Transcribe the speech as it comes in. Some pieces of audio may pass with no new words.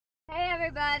Hey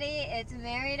everybody, it's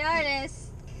Married Artist,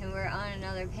 and we're on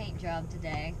another paint job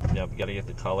today. Yeah, we gotta get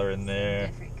the color in there.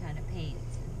 Different kind of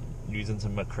paints. Using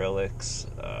some acrylics.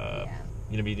 Yeah.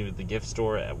 Gonna be doing the gift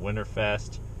store at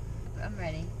Winterfest. I'm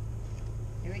ready.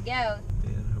 Here we go.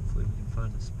 And hopefully we can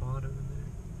find a spot over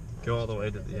there. Go all the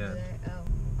way to the end. Oh,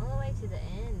 all the way to the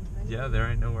end. Yeah, there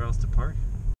ain't nowhere else to park.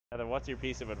 Heather, what's your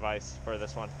piece of advice for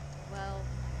this one? Well,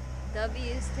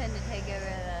 W's tend to take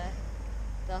over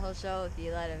the whole show if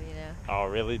you let them, you know. Oh,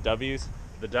 really? W's?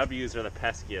 The W's are the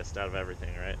peskiest out of everything,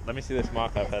 right? Let me see this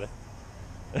mock-up, Heather.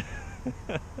 We're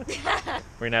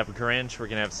gonna have Grinch, we're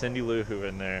gonna have Cindy Lou Who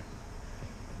in there.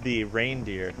 The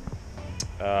reindeer.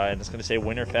 And it's gonna say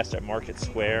Winterfest at Market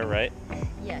Square, right?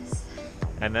 Yes.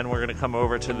 And then we're gonna come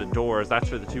over to the doors. That's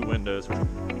for the two windows.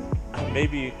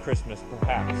 Maybe Christmas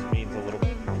perhaps means a little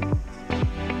bit.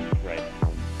 Right.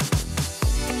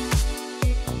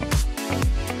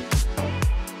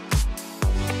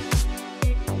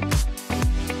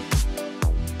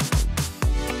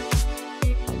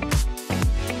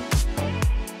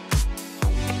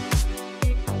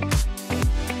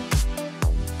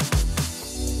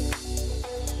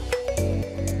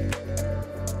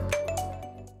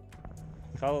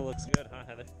 Color looks good, huh,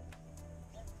 Heather?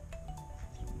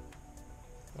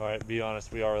 Alright, be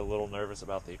honest, we are a little nervous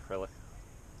about the acrylic.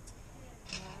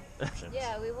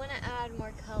 Yeah, we want to add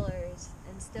more colors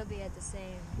and still be at the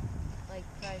same, like,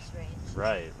 price range.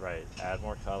 Right. Add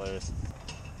more colors.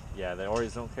 Yeah, they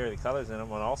always don't carry the colors in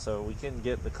them, and also we couldn't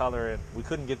get the color, we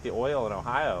couldn't get the oil in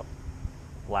Ohio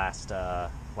last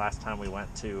time we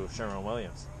went to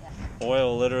Sherwin-Williams. Yeah.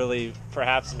 Oil literally,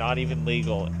 perhaps not even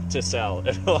legal to sell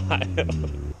in Ohio.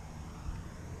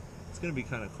 It's gonna be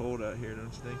kind of cold out here, don't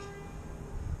you think?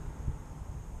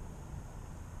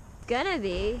 Gonna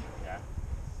be. Yeah.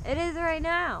 It is right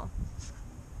now.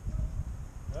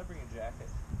 Did I bring a jacket?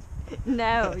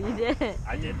 No, you didn't.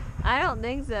 I did. I don't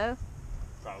think so.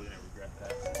 Probably gonna regret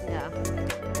that. Yeah.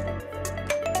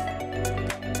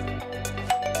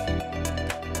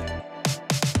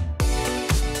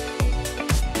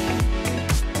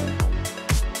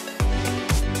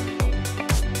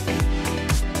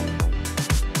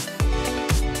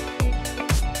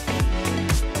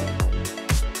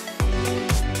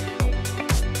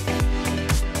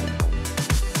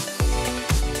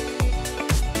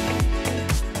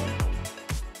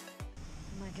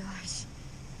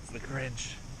 The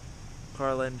Grinch.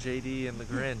 Carla and JD and the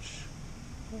Grinch.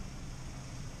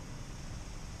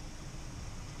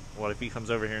 What if he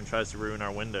comes over here and tries to ruin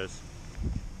our windows?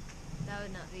 That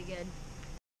would not be good.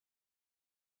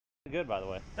 Good, by the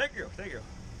way. Thank you.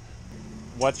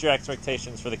 What's your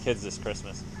expectations for the kids this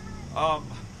Christmas?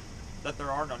 That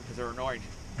there are none because they're annoying.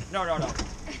 No.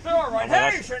 They're all right. Oh,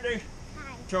 Hey, that's... Cindy.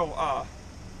 Hi. So,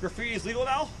 graffiti is legal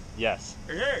now? Yes.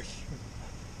 It is.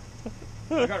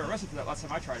 I got arrested for that last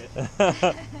time I tried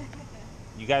it.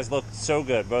 You guys look so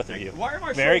good, both of you. Why am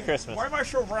I Merry Christmas. Why am I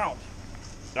so round?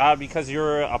 Because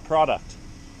you're a product.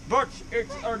 But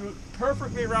it's a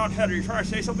perfectly round head. Are you trying to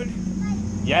say something?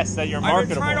 Yes, that you're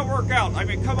marketable. I've been trying to work out. I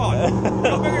mean, come on.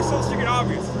 Don't make it so sticking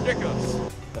obvious. It's ridiculous.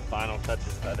 The final touch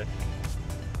is better.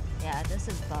 Yeah, this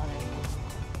is bothering me.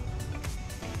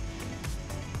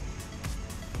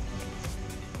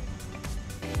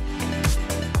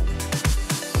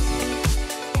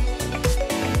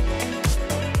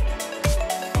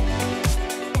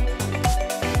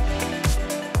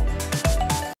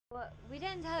 We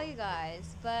didn't tell you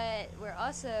guys, but we're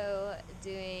also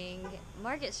doing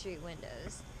Market Street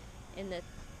windows in the...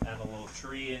 And a little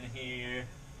tree in here,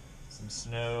 some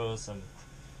snow, some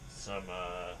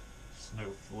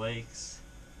snowflakes.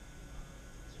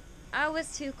 I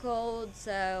was too cold,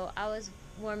 so I was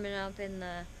warming up in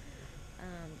the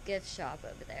gift shop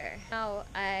over there. Now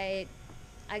I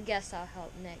guess I'll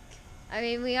help Nick. I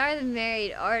mean, we are the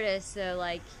Married Artists, so,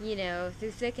 like, you know,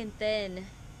 through thick and thin,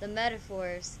 the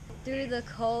metaphors, through the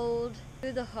cold,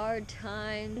 through the hard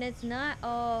time, and it's not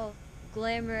all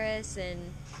glamorous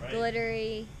and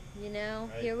glittery, you know.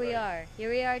 Here we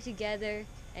are together,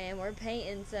 and we're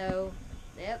painting, so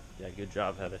yep. Yeah, good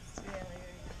job, Heather. It's really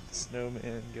good.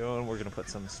 Snowman going. We're gonna put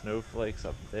some snowflakes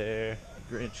up there.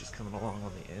 Grinch is coming along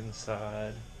on the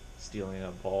inside, stealing a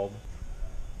bulb.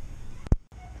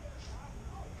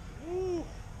 Woo.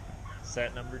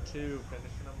 Set number 2,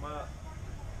 finishing them up.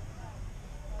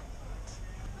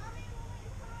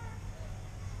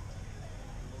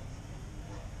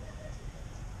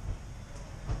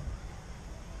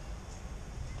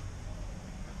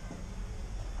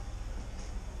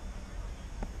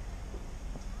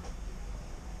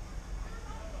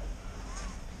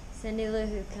 Cindy Lou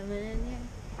Who coming in here.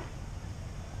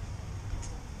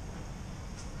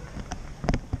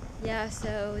 Yeah,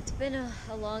 so it's been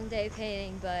a long day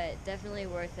painting, but definitely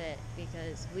worth it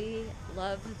because we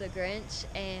love the Grinch,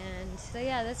 and so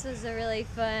yeah, this was a really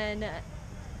fun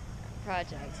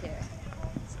project here.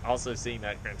 Also, seeing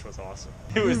that Grinch was awesome.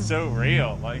 It was so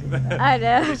real, like I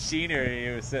know. the scenery he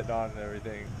was sitting on and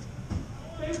everything.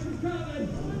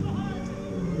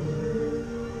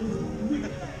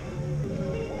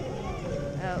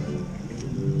 Oh.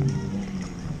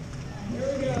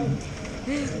 Here we go.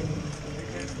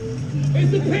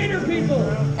 It's the painter people!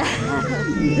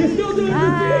 You're still doing your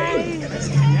thing!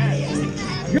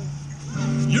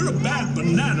 You're a bad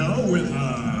banana with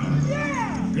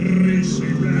a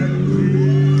greasy black beard.